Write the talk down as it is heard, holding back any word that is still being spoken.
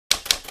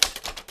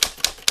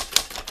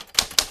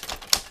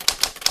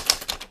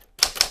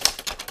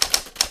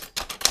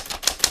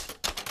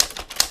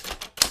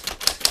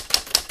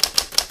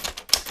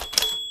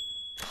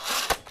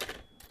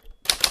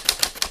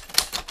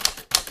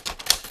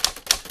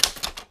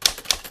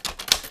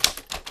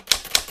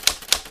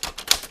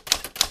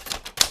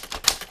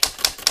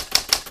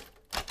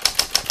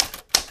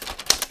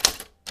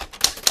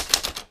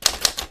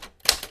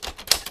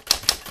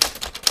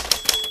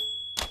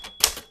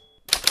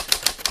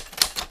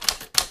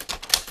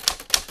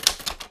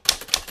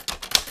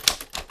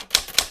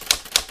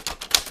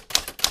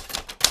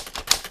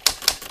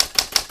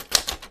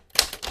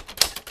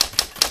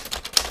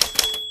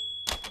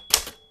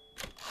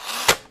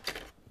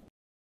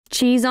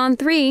"Cheese on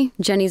 3,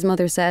 Jenny's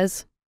mother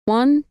says.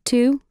 1,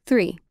 2,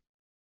 3.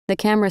 The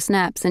camera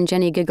snaps and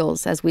Jenny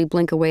giggles as we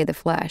blink away the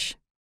flash.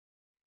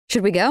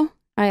 "Should we go?"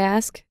 I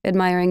ask,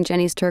 admiring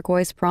Jenny's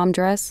turquoise prom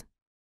dress.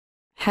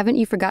 "Haven't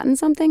you forgotten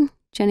something?"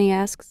 Jenny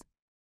asks.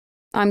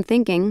 I'm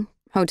thinking,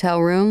 hotel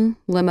room,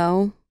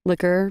 limo,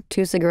 liquor,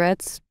 2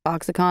 cigarettes,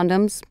 box of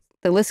condoms,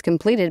 the list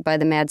completed by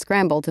the mad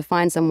scramble to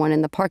find someone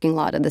in the parking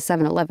lot of the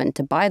 7-Eleven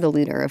to buy the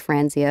liter of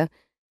Franzia.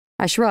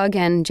 I shrug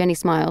and Jenny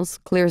smiles,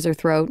 clears her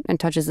throat, and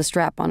touches the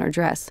strap on her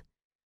dress.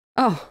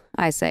 "Oh,"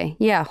 I say,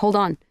 "yeah, hold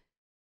on."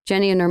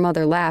 Jenny and her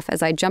mother laugh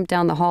as I jump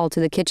down the hall to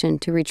the kitchen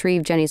to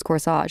retrieve Jenny's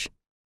corsage.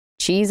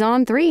 "Cheese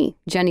on 3,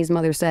 Jenny's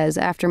mother says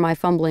after my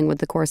fumbling with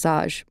the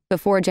corsage,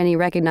 before Jenny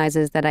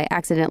recognizes that I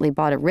accidentally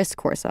bought a wrist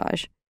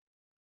corsage.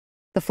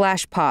 The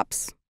flash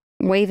pops,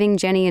 waving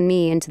Jenny and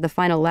me into the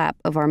final lap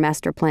of our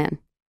master plan.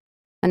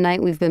 A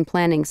night we've been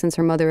planning since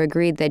her mother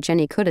agreed that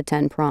Jenny could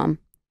attend prom.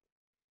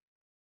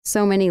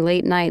 So many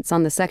late nights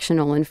on the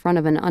sectional in front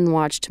of an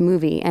unwatched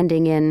movie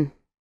ending in,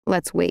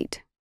 let's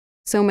wait.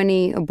 So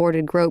many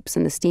aborted gropes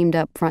in the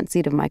steamed-up front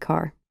seat of my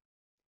car.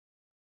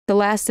 The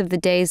last of the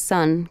day's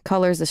sun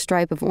colors a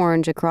stripe of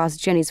orange across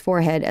Jenny's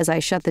forehead as I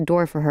shut the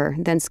door for her,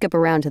 then skip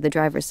around to the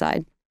driver's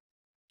side.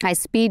 I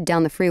speed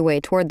down the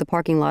freeway toward the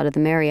parking lot of the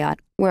Marriott,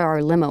 where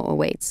our limo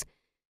awaits.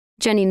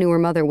 Jenny knew her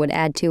mother would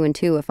add 2 and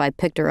 2 if I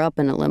picked her up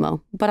in a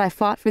limo, but I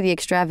fought for the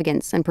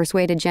extravagance and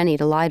persuaded Jenny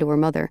to lie to her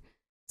mother,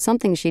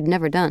 something she'd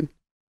never done.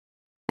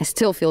 "I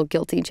still feel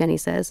guilty," Jenny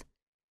says.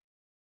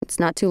 "It's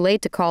not too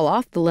late to call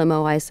off the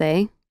limo," I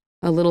say.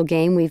 A little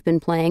game we've been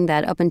playing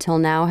that up until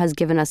now has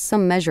given us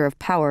some measure of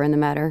power in the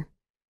matter.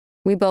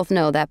 We both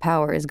know that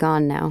power is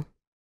gone now.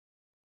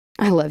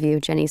 "I love you,"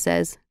 Jenny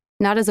says,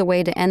 not as a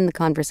way to end the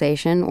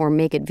conversation or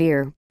make it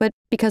veer, but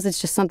because it's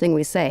just something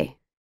we say.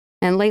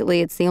 And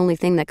lately it's the only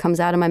thing that comes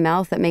out of my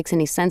mouth that makes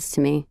any sense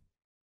to me.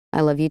 "I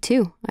love you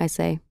too," I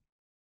say.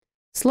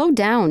 "Slow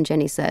down,"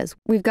 Jenny says.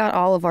 "We've got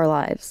all of our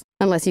lives,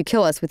 unless you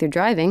kill us with your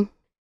driving."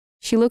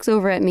 She looks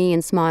over at me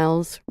and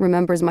smiles,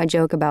 remembers my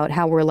joke about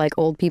how we're like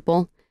old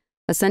people,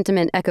 a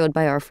sentiment echoed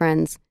by our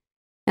friends.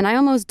 And I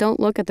almost don't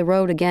look at the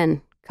road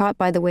again, caught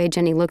by the way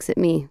Jenny looks at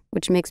me,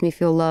 which makes me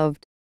feel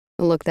loved,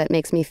 a look that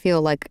makes me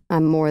feel like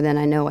I'm more than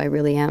I know I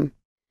really am.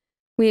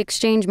 We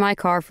exchange my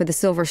car for the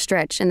silver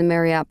stretch in the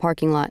Marriott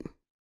parking lot.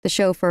 The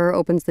chauffeur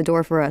opens the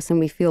door for us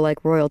and we feel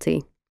like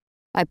royalty.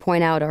 I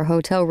point out our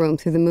hotel room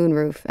through the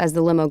moonroof as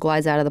the limo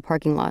glides out of the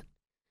parking lot.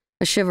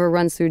 A shiver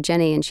runs through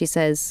Jenny and she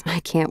says, "I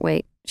can't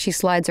wait." She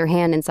slides her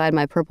hand inside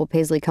my purple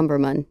paisley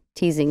cummerbund,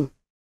 teasing.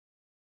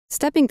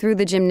 Stepping through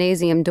the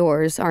gymnasium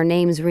doors, our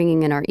names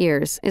ringing in our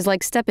ears, is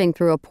like stepping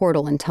through a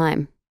portal in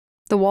time.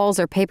 The walls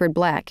are papered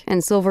black,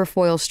 and silver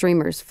foil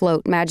streamers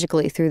float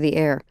magically through the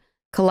air,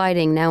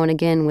 colliding now and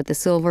again with the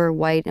silver,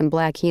 white, and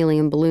black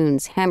helium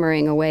balloons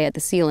hammering away at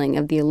the ceiling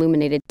of the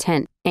illuminated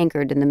tent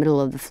anchored in the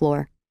middle of the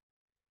floor.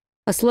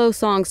 A slow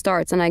song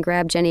starts and I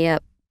grab Jenny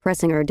up,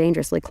 pressing her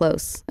dangerously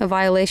close, a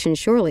violation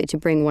surely to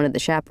bring one of the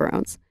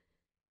chaperones.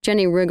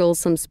 Jenny wriggles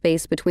some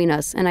space between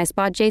us, and I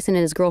spot Jason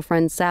and his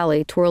girlfriend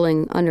Sally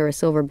twirling under a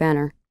silver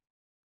banner.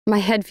 "My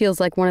head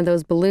feels like one of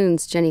those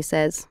balloons," Jenny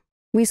says.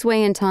 We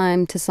sway in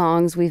time to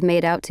songs we've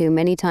made out to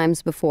many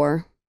times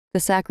before,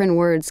 the saccharine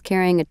words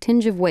carrying a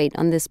tinge of weight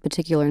on this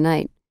particular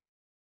night.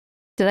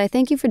 "Did I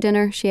thank you for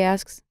dinner?" she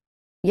asks.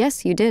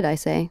 "Yes, you did," I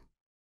say.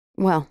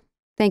 "Well,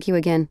 thank you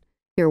again."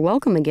 "You're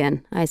welcome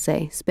again," I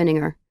say, spinning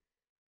her.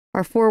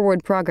 Our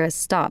forward progress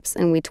stops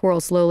and we twirl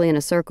slowly in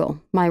a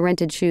circle, my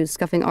rented shoes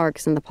scuffing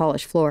arcs in the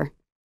polished floor.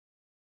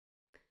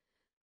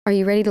 "Are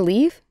you ready to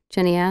leave?"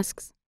 Jenny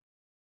asks.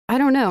 "I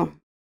don't know.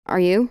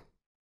 Are you?"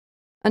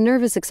 A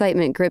nervous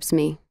excitement grips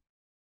me.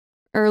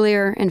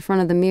 Earlier, in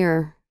front of the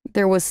mirror,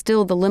 there was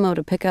still the limo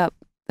to pick up,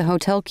 the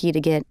hotel key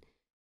to get,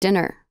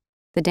 dinner,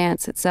 the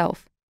dance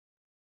itself.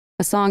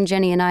 A song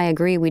Jenny and I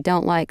agree we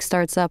don't like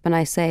starts up and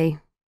I say,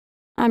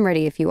 "I'm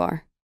ready if you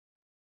are."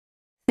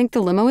 "Think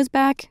the limo is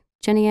back?"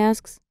 Jenny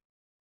asks.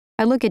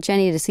 I look at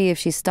Jenny to see if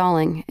she's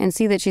stalling and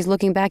see that she's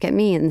looking back at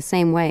me in the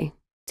same way,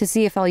 to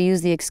see if I'll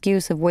use the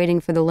excuse of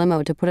waiting for the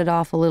limo to put it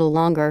off a little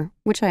longer,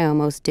 which I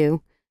almost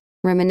do,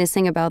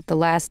 reminiscing about the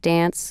last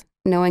dance,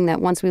 knowing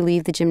that once we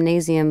leave the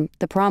gymnasium,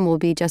 the prom will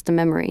be just a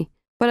memory.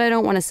 But I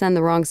don't want to send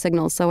the wrong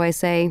signal, so I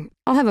say,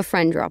 "I'll have a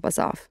friend drop us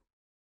off."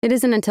 It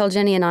isn't until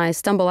Jenny and I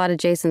stumble out of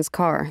Jason's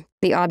car,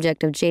 the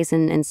object of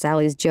Jason and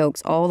Sally's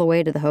jokes all the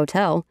way to the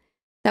hotel,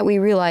 that we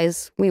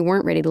realize we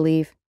weren't ready to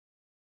leave.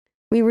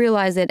 We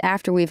realize it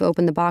after we've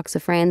opened the box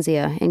of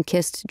Franzia and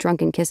kissed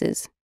drunken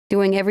kisses,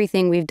 doing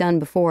everything we've done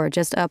before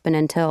just up and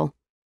until.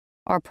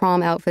 Our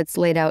prom outfits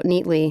laid out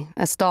neatly,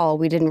 a stall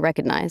we didn't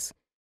recognize.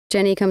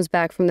 Jenny comes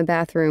back from the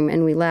bathroom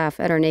and we laugh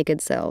at our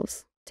naked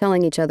selves,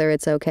 telling each other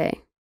it's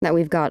okay, that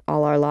we've got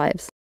all our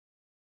lives.